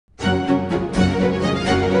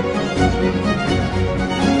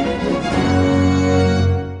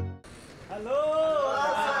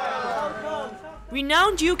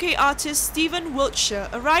Renowned UK artist Stephen Wiltshire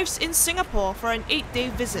arrives in Singapore for an 8-day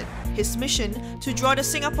visit. His mission: to draw the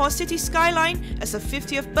Singapore city skyline as a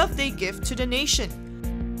 50th birthday gift to the nation.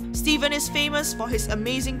 Stephen is famous for his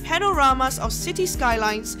amazing panoramas of city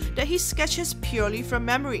skylines that he sketches purely from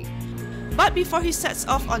memory. But before he sets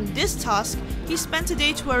off on this task, he spent a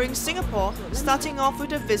day touring Singapore, starting off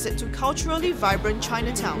with a visit to culturally vibrant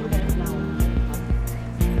Chinatown.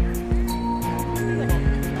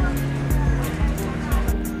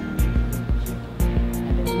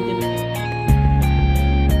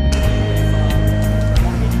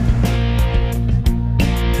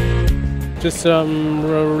 Just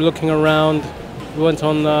looking around, we went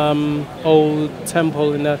on old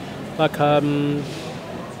temple in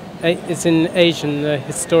it's in Asian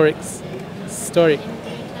historic,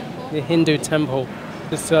 the Hindu temple.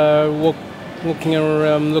 Just walking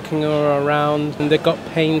around, looking around, and they got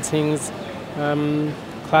paintings,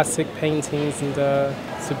 classic paintings, and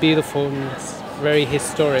it's beautiful and it's very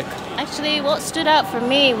historic. Actually, what stood out for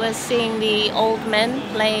me was seeing the old men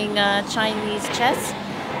playing Chinese chess.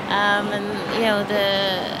 And you know,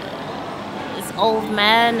 this old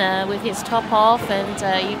man with his top off,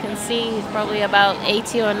 and you can see he's probably about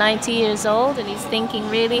 80 or 90 years old, and he's thinking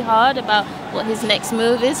really hard about what his next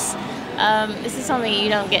move is. This is something you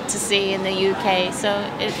don't get to see in the UK, so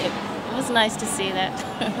it was nice to see that.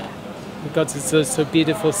 Because it's a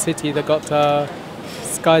beautiful city, they got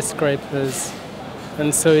skyscrapers,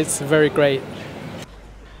 and so it's very great.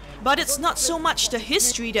 But it's not so much the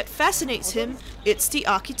history that fascinates him, it's the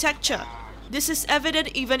architecture. This is evident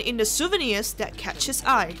even in the souvenirs that catch his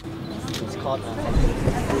eye.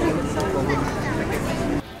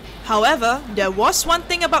 However, there was one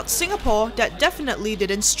thing about Singapore that definitely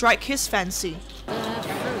didn't strike his fancy. Fruit,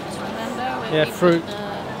 remember? Yeah, fruit.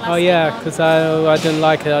 Oh yeah, because I didn't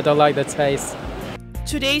like it, I don't like the taste.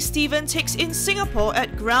 Today, Stephen takes in Singapore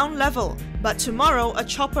at ground level, but tomorrow a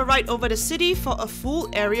chopper ride over the city for a full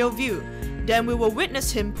aerial view. Then we will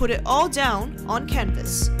witness him put it all down on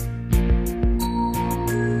canvas.